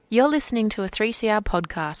You're listening to a 3CR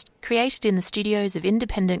podcast created in the studios of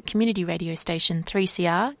independent community radio station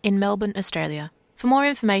 3CR in Melbourne, Australia. For more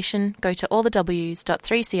information, go to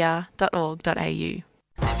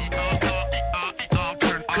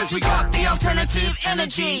allthews.3cr.org.au. Cause we got the alternative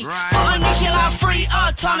energy, nuclear free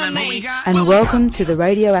autonomy. And welcome to The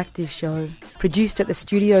Radioactive Show, produced at the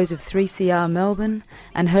studios of 3CR Melbourne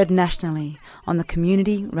and heard nationally on the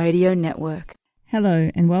Community Radio Network.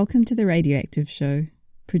 Hello and welcome to The Radioactive Show,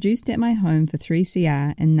 produced at my home for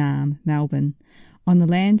 3CR in Naarm, Melbourne, on the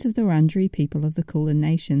lands of the Wurundjeri people of the Kulin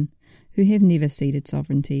Nation, who have never ceded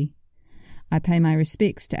sovereignty. I pay my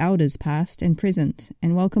respects to elders past and present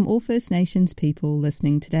and welcome all First Nations people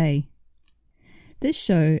listening today. This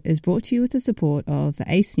show is brought to you with the support of the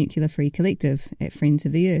ACE Nuclear Free Collective at Friends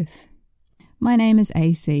of the Earth. My name is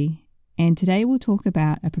AC, and today we'll talk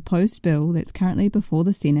about a proposed bill that's currently before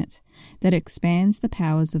the Senate that expands the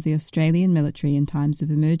powers of the Australian military in times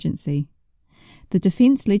of emergency. The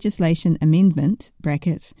Defence Legislation Amendment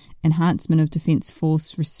 (Enhancement of Defence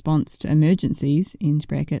Force Response to Emergencies)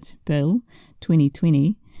 Bill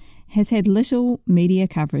 2020 has had little media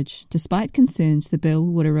coverage, despite concerns the bill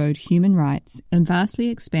would erode human rights and vastly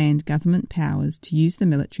expand government powers to use the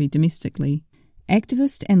military domestically.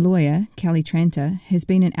 Activist and lawyer Kelly Tranter has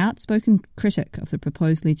been an outspoken critic of the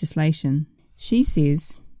proposed legislation. She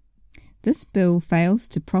says, "This bill fails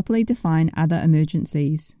to properly define other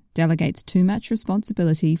emergencies, delegates too much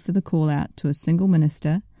responsibility for the call-out to a single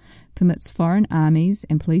minister, permits foreign armies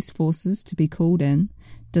and police forces to be called in,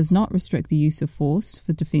 does not restrict the use of force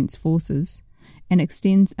for defence forces, and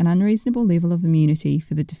extends an unreasonable level of immunity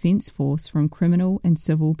for the defence force from criminal and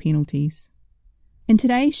civil penalties." In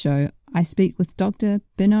today's show, I speak with Dr.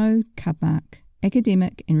 Bino Cubmark,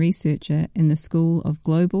 academic and researcher in the School of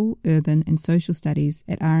Global, Urban and Social Studies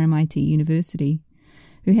at RMIT University,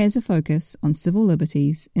 who has a focus on civil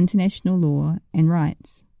liberties, international law and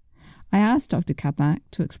rights. I asked Dr. Cubmark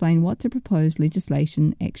to explain what the proposed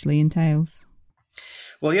legislation actually entails.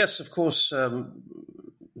 Well, yes, of course,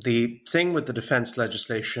 the thing with the Defence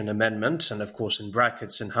Legislation Amendment, and of course in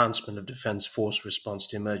brackets, Enhancement of Defence Force Response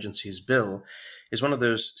to Emergencies Bill, is one of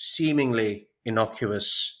those seemingly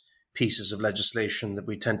innocuous pieces of legislation that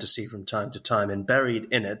we tend to see from time to time, and buried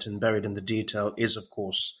in it and buried in the detail is, of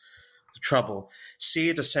course, the trouble. See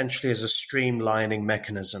it essentially as a streamlining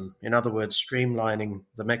mechanism. In other words, streamlining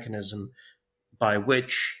the mechanism by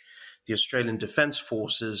which the Australian Defence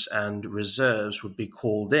Forces and reserves would be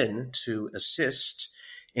called in to assist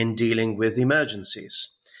in dealing with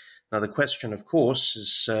emergencies. Now, the question, of course,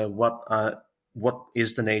 is what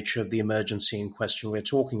is the nature of the emergency in question we're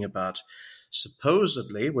talking about?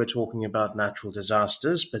 Supposedly, we're talking about natural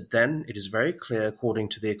disasters, but then it is very clear, according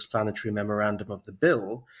to the explanatory memorandum of the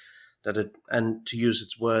bill, that it, and to use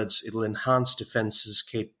its words, it will enhance defence's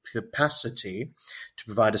capacity to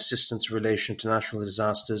provide assistance in relation to natural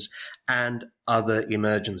disasters and other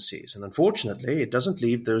emergencies. And unfortunately, it doesn't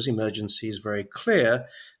leave those emergencies very clear.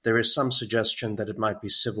 There is some suggestion that it might be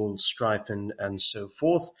civil strife and so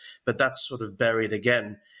forth, but that's sort of buried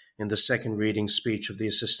again in the second reading speech of the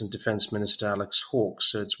Assistant Defence Minister Alex Hawke.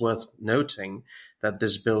 So it's worth noting that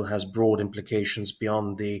this bill has broad implications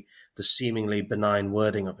beyond the seemingly benign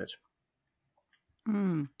wording of it.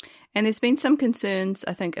 And there's been some concerns,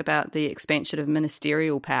 I think, about the expansion of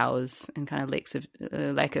ministerial powers and kind of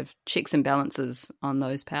lack of checks and balances on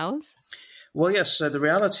those powers. Well, yes, so the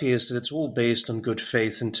reality is that it's all based on good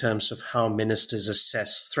faith in terms of how ministers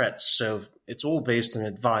assess threats. So it's all based on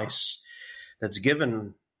advice that's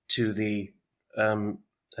given to the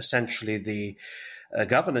essentially the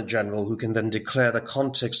Governor-General, who can then declare the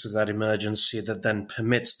context of that emergency that then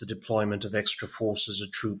permits the deployment of extra forces or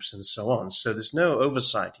troops and so on. So there's no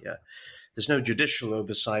oversight here. There's no judicial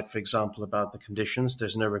oversight, for example, about the conditions.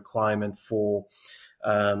 There's no requirement for,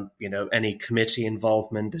 any committee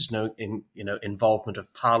involvement. There's no, involvement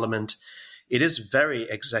of Parliament. It is very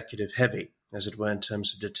executive heavy, as it were, in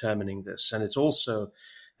terms of determining this. And it's also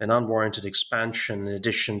an unwarranted expansion in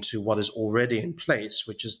addition to what is already in place,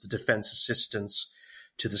 which is the defence assistance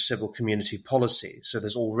to the civil community policy. So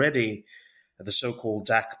there's already the so-called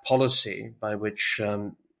DAC policy by which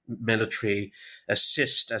military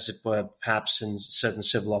assist, as it were, perhaps in certain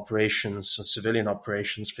civil operations or civilian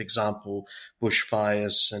operations, for example,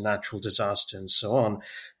 bushfires, a natural disaster, and so on.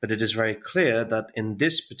 But it is very clear that in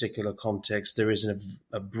this particular context, there is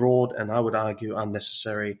a broad and I would argue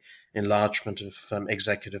unnecessary enlargement of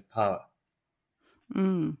executive power.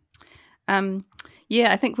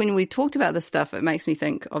 I think when we talked about this stuff, it makes me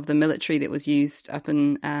think of the military that was used up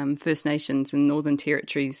in First Nations and Northern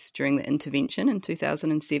Territories during the intervention in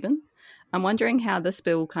 2007. I'm wondering how this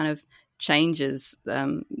bill kind of changes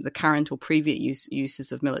the current or previous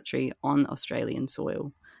uses of military on Australian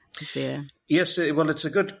soil? Is there? Yes, well, it's a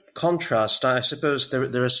good contrast. I suppose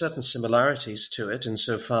there are certain similarities to it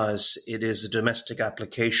insofar as it is a domestic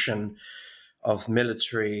application of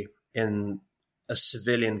military in a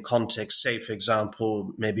civilian context, say, for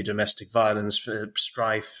example, maybe domestic violence,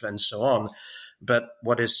 strife, and so on. But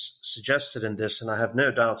what is suggested in this, and I have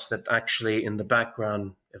no doubts that actually in the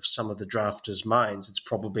background of some of the drafters' minds, it's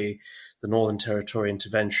probably the Northern Territory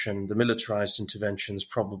intervention, the militarized intervention is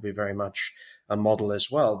probably very much a model as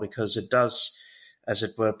well, because it does, as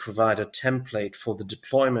it were, provide a template for the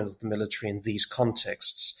deployment of the military in these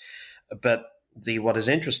contexts. But what is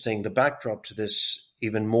interesting, the backdrop to this,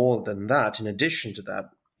 even more than that, in addition to that,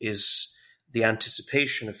 is the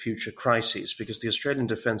anticipation of future crises, because the Australian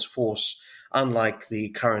Defence Force, unlike the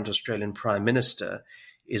current Australian Prime Minister,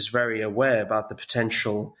 is very aware about the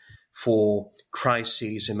potential for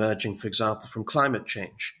crises emerging, for example, from climate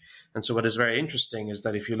change. And so what is very interesting is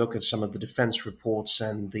that if you look at some of the defence reports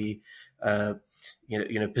and the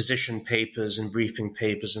position papers and briefing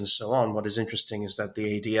papers and so on, what is interesting is that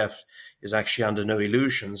the ADF is actually under no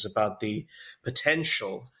illusions about the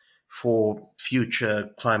potential for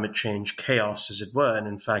future climate change chaos, as it were. And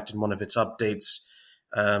in fact, in one of its updates,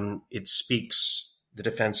 it speaks, the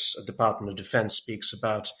Department of Defense speaks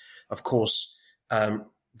about, of course,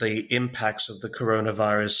 the impacts of the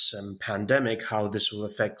coronavirus pandemic, how this will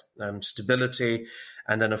affect stability,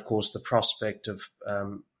 and then, of course, the prospect of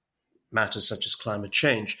matters such as climate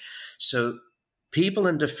change. So people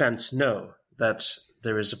in defense know that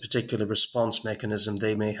there is a particular response mechanism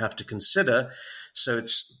they may have to consider. So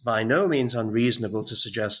it's by no means unreasonable to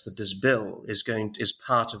suggest that this bill is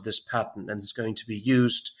part of this pattern and is going to be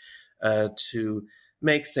used to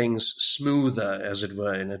make things smoother, as it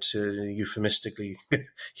were, to euphemistically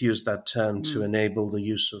use that term, to enable the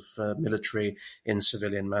use of military in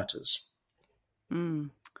civilian matters.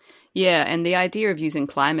 Yeah, and the idea of using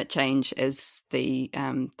climate change as the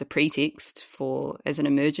pretext as an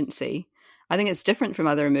emergency, I think it's different from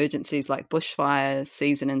other emergencies like bushfire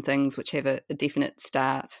season and things, which have a definite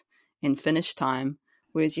start and finish time.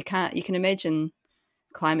 Whereas you can imagine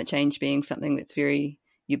climate change being something that's very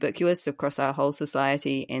ubiquitous across our whole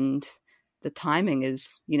society, and the timing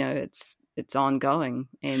is, it's ongoing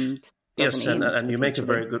and yes, and you make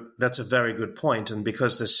that's a very good point. And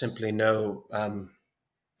because there's simply no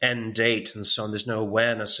end date and so on, there's no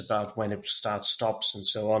awareness about when it stops and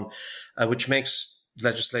so on, which makes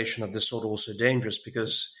legislation of this sort also dangerous,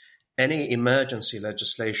 because any emergency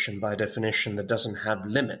legislation, by definition, that doesn't have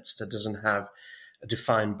limits, that doesn't have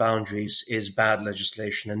defined boundaries, is bad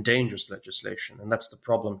legislation and dangerous legislation. And that's the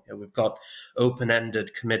problem here. We've got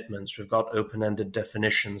open-ended commitments. We've got open-ended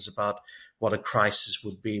definitions about what a crisis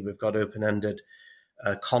would be. We've got open-ended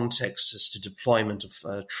contexts as to deployment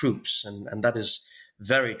of troops. And that is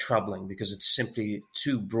very troubling, because it's simply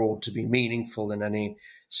too broad to be meaningful in any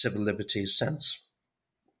civil liberties sense.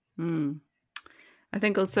 I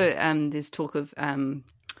think also there's talk of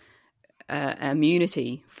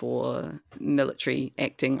immunity for military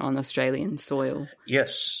acting on Australian soil.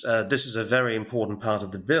 Yes, this is a very important part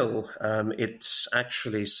of the bill. It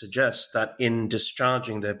actually suggests that in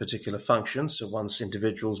discharging their particular functions, so once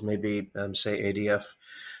individuals, maybe say ADF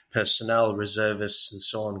personnel, reservists and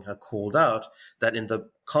so on, are called out, that in the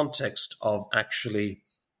context of actually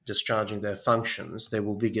discharging their functions, they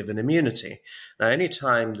will be given immunity. Now, any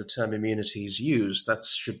time the term immunity is used, that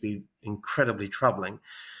should be incredibly troubling,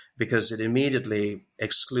 because it immediately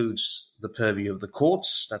excludes the purview of the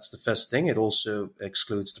courts. That's the first thing. It also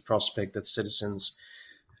excludes the prospect that citizens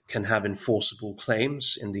can have enforceable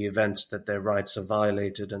claims in the event that their rights are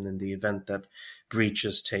violated and in the event that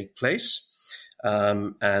breaches take place.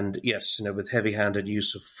 And yes, with heavy-handed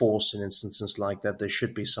use of force in instances like that, there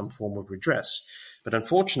should be some form of redress. But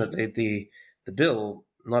unfortunately, the bill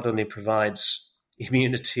not only provides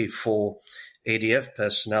immunity for ADF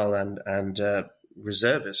personnel and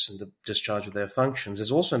reservists in the discharge of their functions,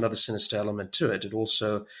 there's also another sinister element to it. It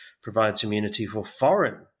also provides immunity for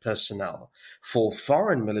foreign personnel, for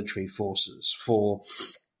foreign military forces, for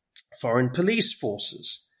foreign police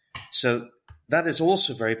forces. So that is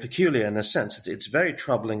also very peculiar in a sense. It's very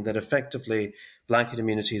troubling that effectively blanket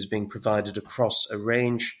immunity is being provided across a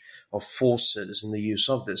range of forces in the use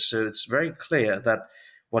of this. So it's very clear that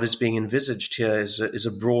what is being envisaged here is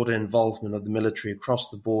a broader involvement of the military across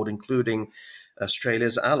the board, including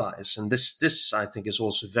Australia's allies. And this I think, is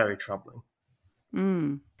also very troubling.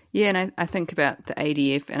 Yeah, and I think about the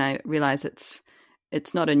ADF, and I realise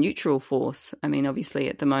it's not a neutral force. I mean, obviously,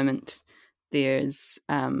 at the moment, there's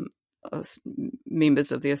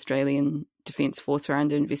members of the Australian Defence Force are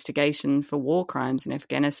under investigation for war crimes in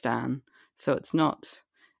Afghanistan. So it's not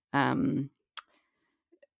a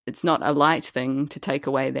light thing to take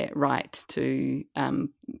away that right to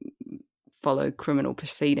follow criminal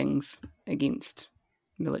proceedings against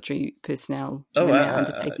military personnel when they're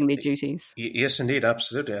undertaking their duties. Yes, indeed,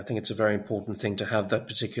 absolutely. I think it's a very important thing to have that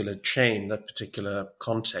particular chain, that particular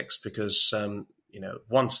context, because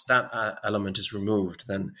once that element is removed,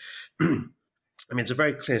 then it's a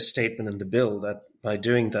very clear statement in the bill that by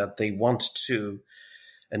doing that, they want to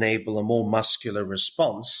enable a more muscular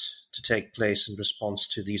response to take place in response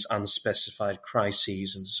to these unspecified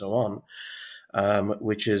crises and so on,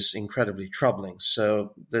 which is incredibly troubling.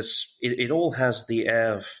 So it all has the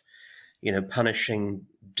air of, punishing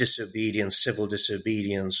disobedience, civil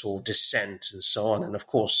disobedience or dissent and so on. And of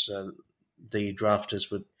course, the drafters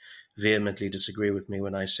would vehemently disagree with me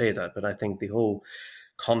when I say that. But I think the whole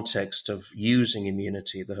context of using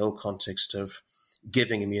immunity, the whole context of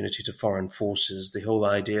giving immunity to foreign forces, the whole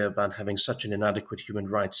idea about having such an inadequate human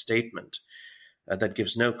rights statement that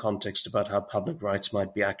gives no context about how public rights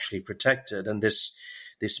might be actually protected, and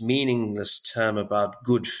this meaningless term about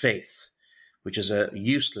good faith, which is a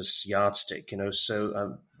useless yardstick.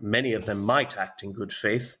 So many of them might act in good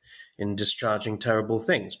faith in discharging terrible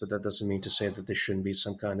things, but that doesn't mean to say that there shouldn't be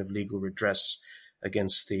some kind of legal redress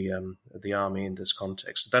against the army in this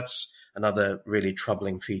context. So that's another really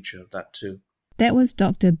troubling feature of that too. That was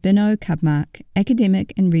Dr. Bino Kabmak,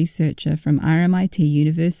 academic and researcher from RMIT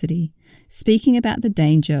University, speaking about the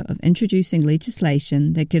danger of introducing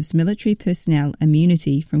legislation that gives military personnel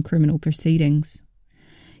immunity from criminal proceedings.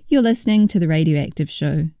 You're listening to The Radioactive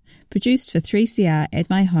Show, produced for 3CR at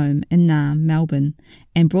my home in Naarm, Melbourne,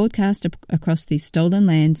 and broadcast across the stolen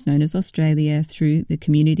lands known as Australia through the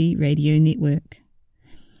Community Radio Network.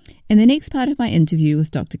 In the next part of my interview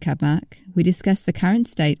with Dr. Kabmak, we discuss the current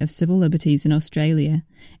state of civil liberties in Australia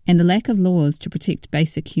and the lack of laws to protect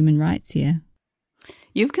basic human rights here.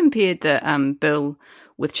 You've compared the bill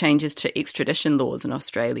with changes to extradition laws in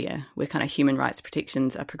Australia, where kind of human rights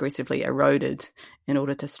protections are progressively eroded in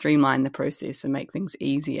order to streamline the process and make things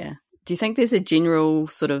easier. Do you think there's a general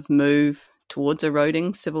sort of move towards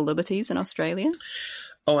eroding civil liberties in Australia?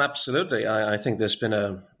 Oh, absolutely. I think there's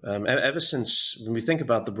been ever since, when we think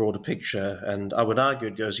about the broader picture, and I would argue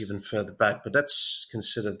it goes even further back, but let's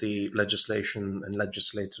consider the legislation and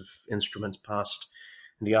legislative instruments passed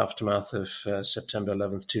in the aftermath of September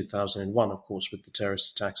 11th, 2001, of course, with the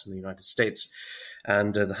terrorist attacks in the United States.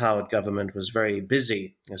 And the Howard government was very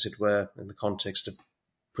busy, as it were, in the context of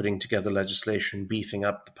putting together legislation, beefing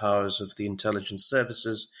up the powers of the intelligence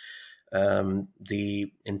services,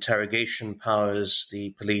 the interrogation powers,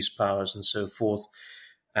 the police powers, and so forth,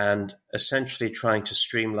 and essentially trying to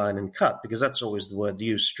streamline and cut, because that's always the word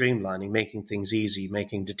used, streamlining, making things easy,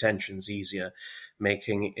 making detentions easier,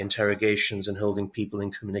 making interrogations and holding people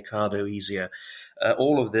incommunicado easier.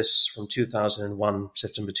 All of this from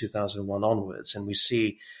September 2001 onwards. And we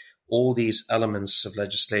see all these elements of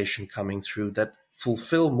legislation coming through that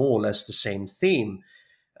fulfill more or less the same theme.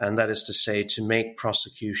 And that is to say, to make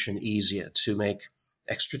prosecution easier, to make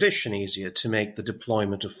extradition easier, to make the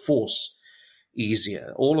deployment of force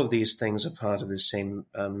easier. All of these things are part of the same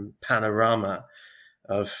panorama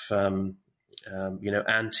of,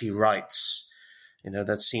 anti-rights.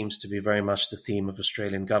 That seems to be very much the theme of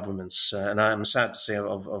Australian governments. And I'm sad to say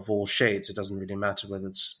of all shades. It doesn't really matter whether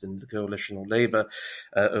it's been the Coalition or Labour.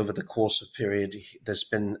 Over the course of period, there's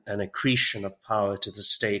been an accretion of power to the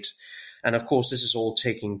state. And of course, this is all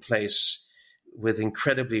taking place with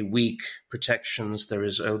incredibly weak protections. There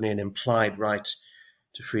is only an implied right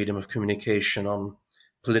to freedom of communication on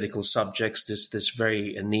political subjects, this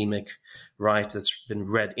very anemic right that's been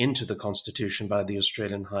read into the Constitution by the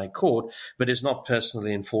Australian High Court, but is not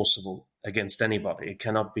personally enforceable against anybody. It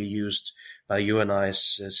cannot be used by you and I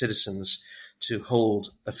as citizens to hold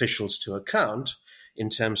officials to account in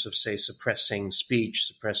terms of, say, suppressing speech,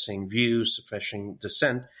 suppressing views, suppressing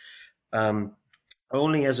dissent,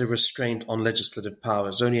 only as a restraint on legislative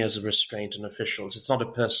powers, only as a restraint on officials. It's not a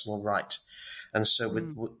personal right. And so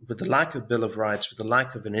with the lack of Bill of Rights, with the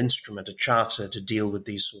lack of an instrument, a charter to deal with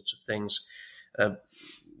these sorts of things,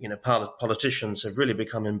 politicians have really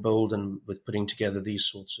become emboldened with putting together these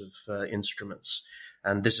sorts of instruments.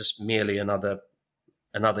 And this is merely another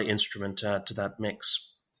instrument to add to that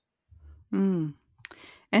mix. Mm.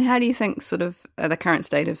 And how do you think sort of the current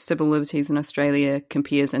state of civil liberties in Australia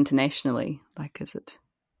compares internationally? Like, is it?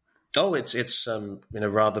 Oh, it's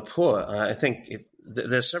rather poor. I think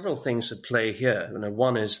there are several things at play here.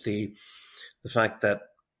 One is the fact that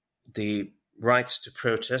the rights to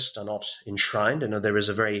protest are not enshrined. There is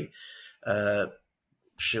a very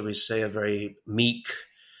shall we say, a very meek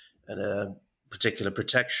and a particular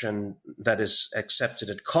protection that is accepted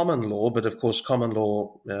at common law. But of course, common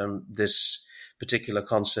law, this particular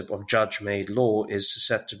concept of judge-made law, is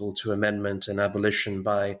susceptible to amendment and abolition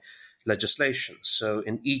by legislation. So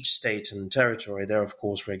in each state and territory, there are, of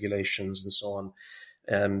course, regulations and so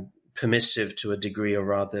on, permissive to a degree, or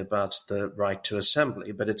rather about the right to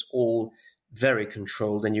assembly, but it's all very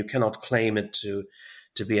controlled, and you cannot claim it to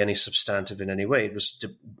be any substantive in any way. It was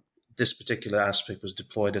this particular aspect was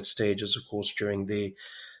deployed at stages, of course, during the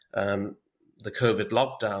COVID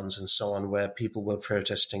lockdowns and so on, where people were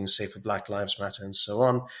protesting, say, for Black Lives Matter and so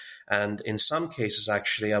on. And in some cases,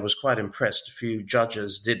 actually, I was quite impressed. A few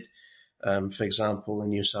judges did, for example, in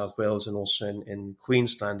New South Wales and also in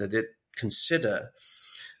Queensland, they did consider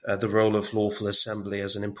the role of lawful assembly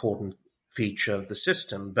as an important feature of the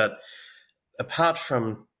system. But apart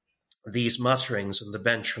from these mutterings on the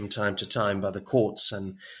bench from time to time by the courts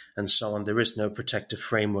and so on, there is no protective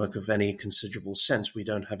framework of any considerable sense. We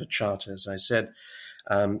don't have a charter, as I said.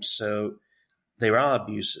 So there are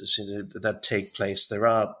abuses that take place. There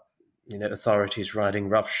are authorities riding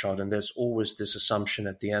roughshod, and there's always this assumption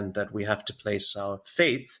at the end that we have to place our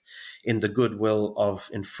faith in the goodwill of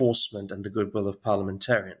enforcement and the goodwill of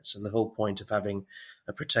parliamentarians. And the whole point of having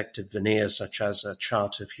a protective veneer, such as a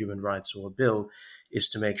Charter of Human Rights or a bill, is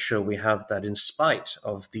to make sure we have that in spite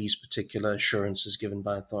of these particular assurances given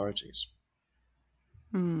by authorities.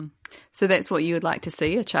 So that's what you would like to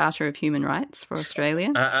see, a Charter of Human Rights for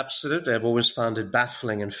Australia? Absolutely. I've always found it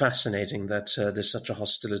baffling and fascinating that there's such a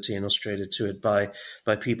hostility in Australia to it by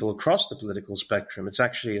people across the political spectrum. It's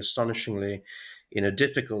actually astonishingly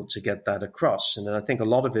difficult to get that across. And I think a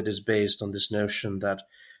lot of it is based on this notion that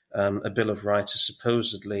a Bill of Rights is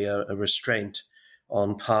supposedly a restraint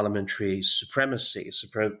on parliamentary supremacy,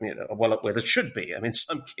 well, where it should be. I mean, in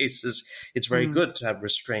some cases, it's very good to have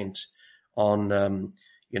restraint on,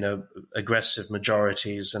 aggressive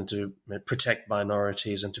majorities and to protect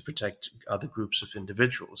minorities and to protect other groups of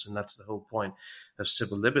individuals. And that's the whole point of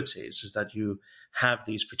civil liberties, is that you have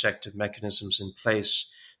these protective mechanisms in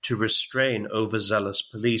place to restrain overzealous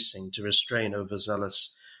policing, to restrain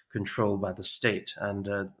overzealous control by the state. And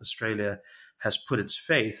Australia has put its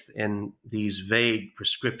faith in these vague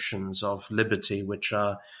prescriptions of liberty, which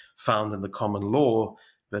are found in the common law,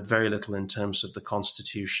 but very little in terms of the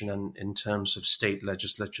Constitution and in terms of state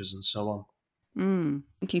legislatures and so on.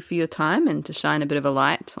 Thank you for your time and to shine a bit of a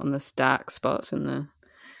light on this dark spot in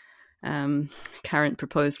the current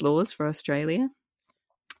proposed laws for Australia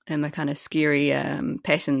and the kind of scary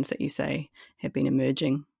patterns that you say have been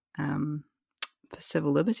emerging for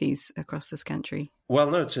civil liberties across this country.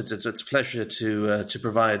 Well, no, it's a pleasure to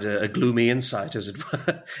provide a gloomy insight, as it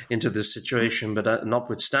were, into this situation. But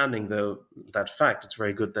notwithstanding, though, that fact, it's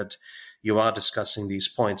very good that you are discussing these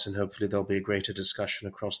points, and hopefully there'll be a greater discussion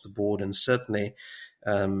across the board, and certainly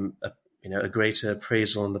a greater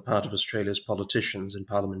appraisal on the part of Australia's politicians and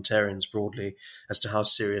parliamentarians broadly as to how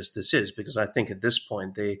serious this is. Because I think at this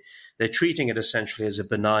point they're treating it essentially as a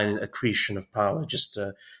benign accretion of power, just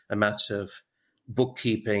a matter of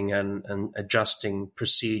bookkeeping and adjusting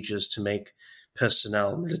procedures to make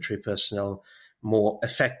military personnel more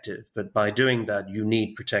effective. But by doing that, you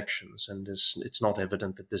need protections. And it's not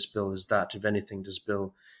evident that this bill is that. If anything, this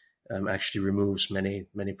bill actually removes many,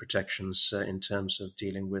 many protections in terms of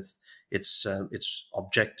dealing with its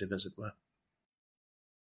objective, as it were.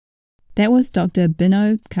 That was Dr.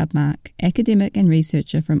 Binod Cubmark, academic and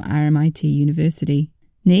researcher from RMIT University.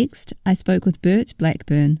 Next, I spoke with Bert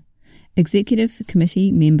Blackburn, Executive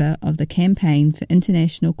Committee member of the Campaign for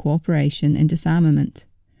International Cooperation and Disarmament.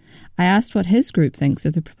 I asked what his group thinks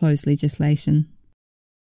of the proposed legislation.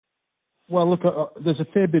 Well, look, there's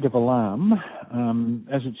a fair bit of alarm.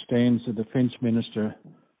 As it stands, the Defence Minister,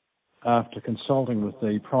 after consulting with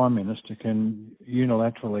the Prime Minister, can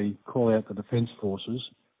unilaterally call out the Defence Forces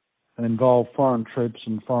and involve foreign troops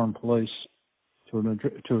and foreign police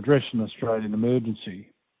to address an Australian emergency.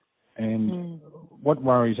 And what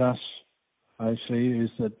worries us, I see, is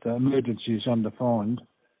that emergency is undefined,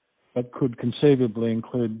 but could conceivably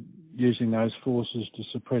include using those forces to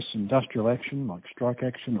suppress industrial action, like strike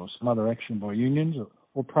action or some other action by unions,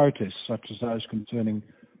 or protests such as those concerning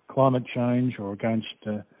climate change or against,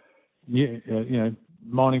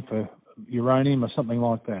 mining for uranium or something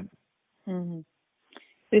like that. Mm-hmm.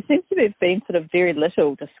 There seems to have been sort of very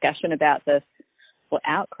little discussion about this or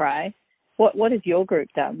outcry. What has your group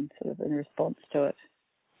done sort of in response to it?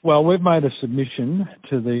 Well, we've made a submission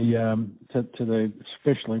to the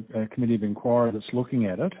Special Committee of Inquiry that's looking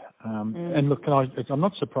at it. And look, I'm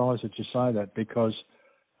not surprised that you say that, because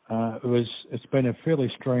it's been a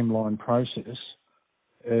fairly streamlined process.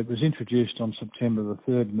 It was introduced on September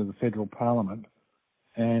the 3rd into the Federal Parliament,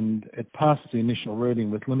 and it passed the initial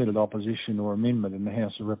reading with limited opposition or amendment in the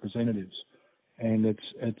House of Representatives. And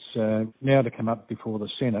it's now to come up before the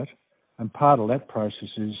Senate, and part of that process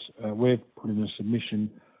is we've put in a submission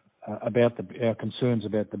about our concerns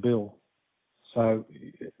about the bill. So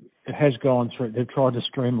it has gone through. They've tried to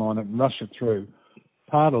streamline it and rush it through.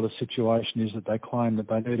 Part of the situation is that they claim that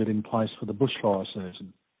they need it in place for the bushfire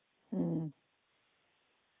season. Mm.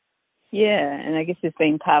 Yeah, and I guess there's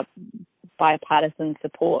been bipartisan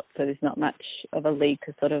support, so there's not much of a lead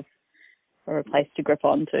to sort of, or a place to grip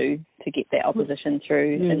on to get that opposition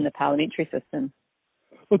through in the parliamentary system.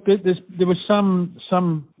 Look, there were some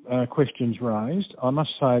questions raised. I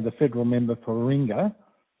must say the federal member for Warringah,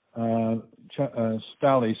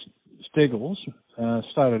 Starley Steggles,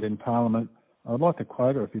 stated in Parliament, I'd like to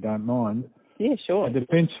quote her if you don't mind. Yeah, sure. The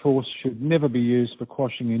Defence Force should never be used for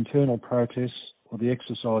quashing internal protests or the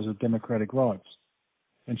exercise of democratic rights.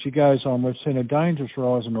 And she goes on, we've seen a dangerous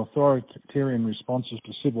rise in authoritarian responses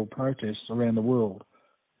to civil protests around the world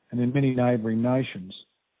and in many neighbouring nations.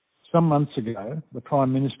 Some months ago, the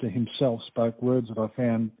Prime Minister himself spoke words that I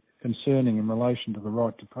found concerning in relation to the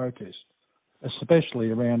right to protest,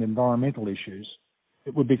 especially around environmental issues.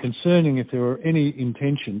 It would be concerning if there were any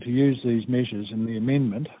intention to use these measures in the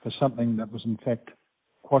amendment for something that was in fact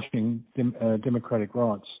quashing democratic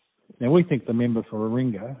rights. Now, we think the member for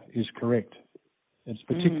Warringah is correct. It's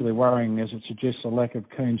particularly worrying as it suggests a lack of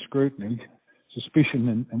keen scrutiny,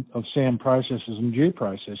 suspicion of sound processes and due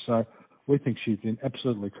process. So we think she's been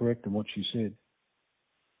absolutely correct in what she said.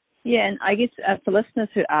 Yeah, and I guess for listeners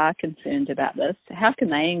who are concerned about this, how can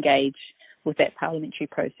they engage with that parliamentary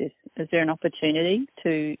process? Is there an opportunity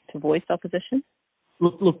to voice opposition?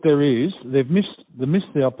 Look, there is. They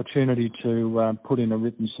missed the opportunity to put in a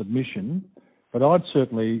written submission, but I'd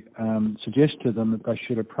certainly suggest to them that they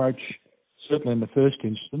should approach, certainly in the first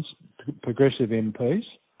instance, progressive MPs,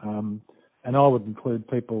 and I would include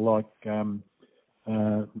people like the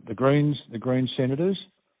Green senators.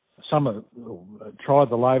 Some try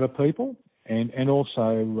the Labor people, and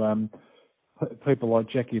also people like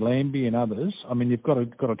Jackie Lambie and others. I mean, you've got to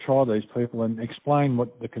try these people and explain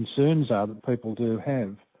what the concerns are that people do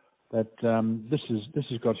have. That this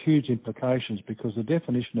has got huge implications because the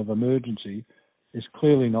definition of emergency is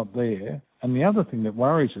clearly not there. And the other thing that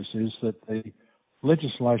worries us is that the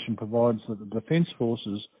legislation provides that the Defence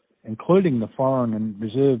Forces, including the foreign and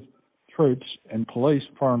reserve troops and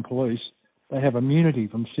foreign police, they have immunity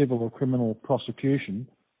from civil or criminal prosecution,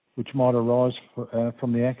 which might arise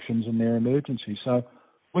from the actions in their emergency. So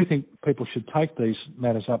we think people should take these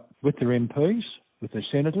matters up with their MPs, with their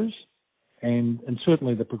senators, and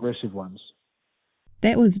certainly the progressive ones.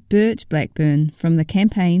 That was Bert Blackburn from the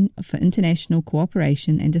Campaign for International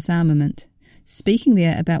Cooperation and Disarmament, speaking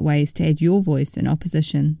there about ways to add your voice in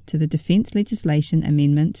opposition to the Defence Legislation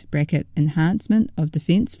Amendment (Enhancement of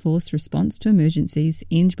Defence Force Response to Emergencies)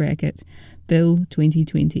 Bill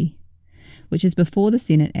 2020, which is before the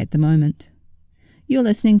Senate at the moment. You're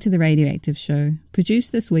listening to The Radioactive Show,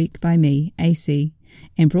 produced this week by me, AC,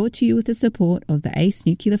 and brought to you with the support of the ACE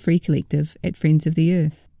Nuclear Free Collective at Friends of the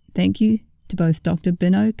Earth. Thank you to both Dr.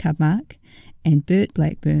 Binno Kabmark and Bert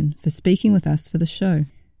Blackburn for speaking with us for the show.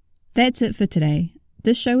 That's it for today.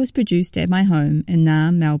 This show was produced at my home in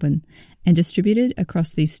Naarm, Melbourne, and distributed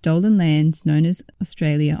across these stolen lands known as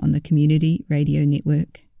Australia on the Community Radio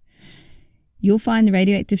Network. You'll find The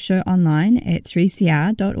Radioactive Show online at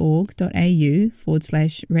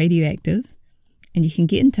 3cr.org.au/radioactive, and you can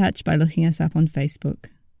get in touch by looking us up on Facebook.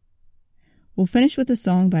 We'll finish with a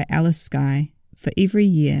song by Alice Skye, For Every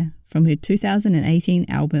Year, from her 2018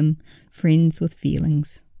 album, Friends with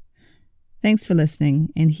Feelings. Thanks for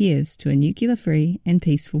listening, and here's to a nuclear-free and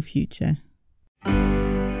peaceful future.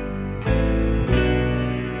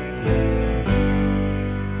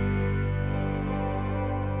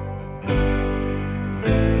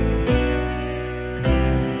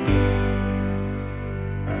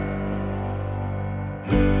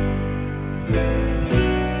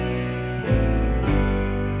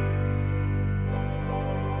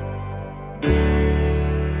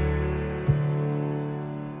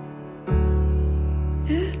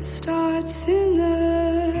 It starts in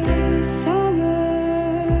the summer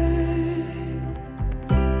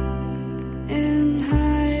and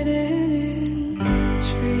hiding in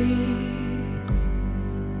trees.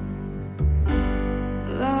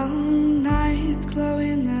 Long nights glow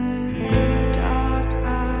in the dark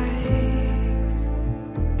eyes,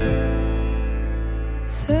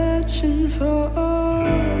 searching for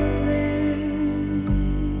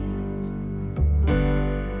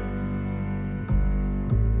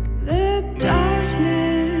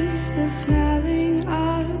darkness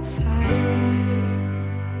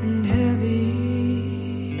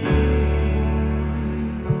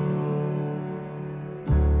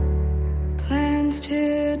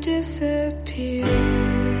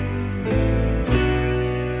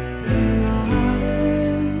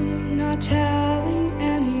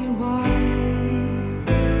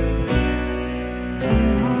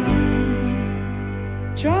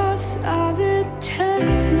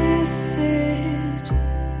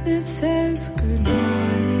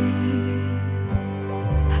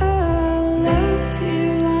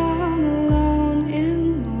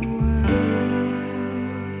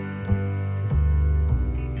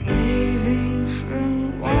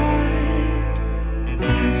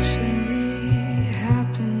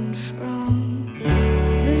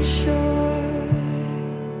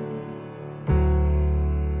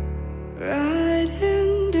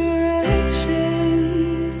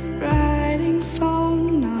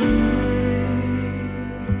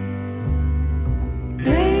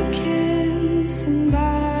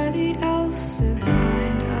somebody else's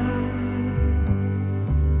mind up.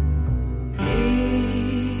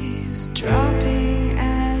 Eavesdropping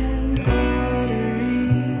and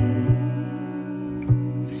ordering,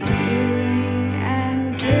 stealing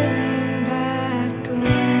and giving back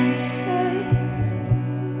glances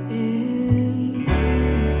in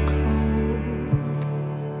the cold.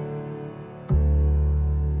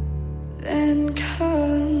 Then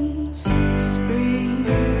comes spring.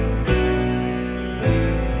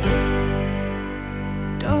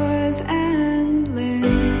 Doors and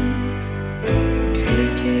limbs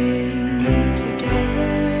creaking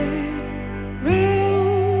together,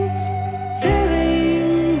 rooms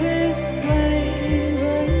filling with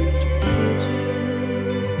wayward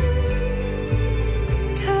pigeons,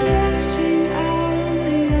 collecting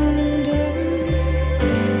alley under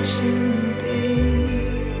ancient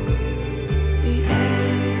beams. We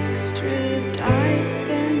extradite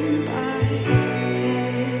them by hand.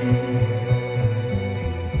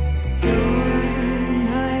 Your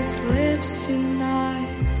nice lips, your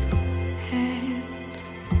nice hands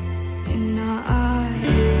in our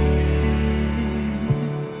eyes'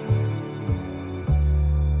 hands.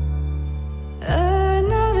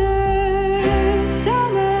 Another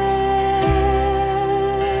summer,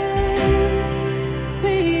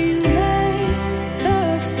 we lay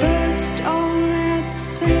the first stone at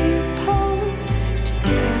St. Paul's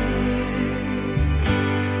together.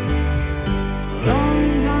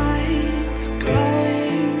 Long nights,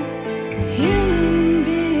 glowing human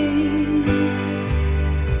beings,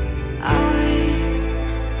 eyes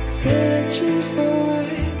searching for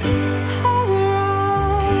other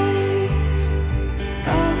eyes,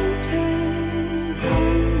 open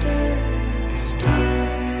under stars,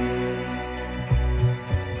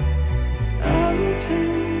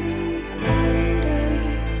 open under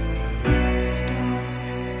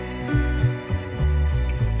stars.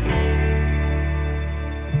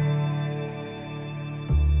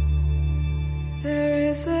 There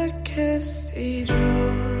is a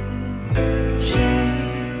cathedral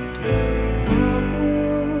shaped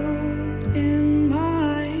hole in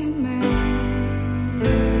my memory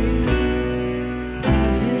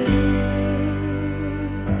of you.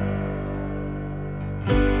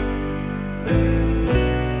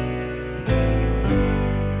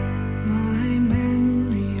 My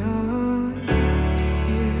memory of you.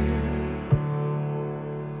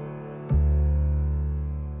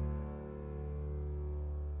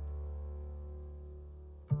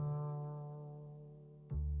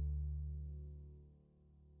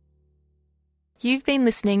 You've been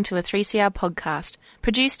listening to a 3CR podcast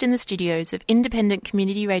produced in the studios of independent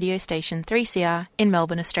community radio station 3CR in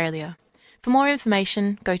Melbourne, Australia. For more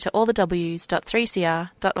information, go to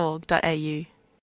allthews.3cr.org.au.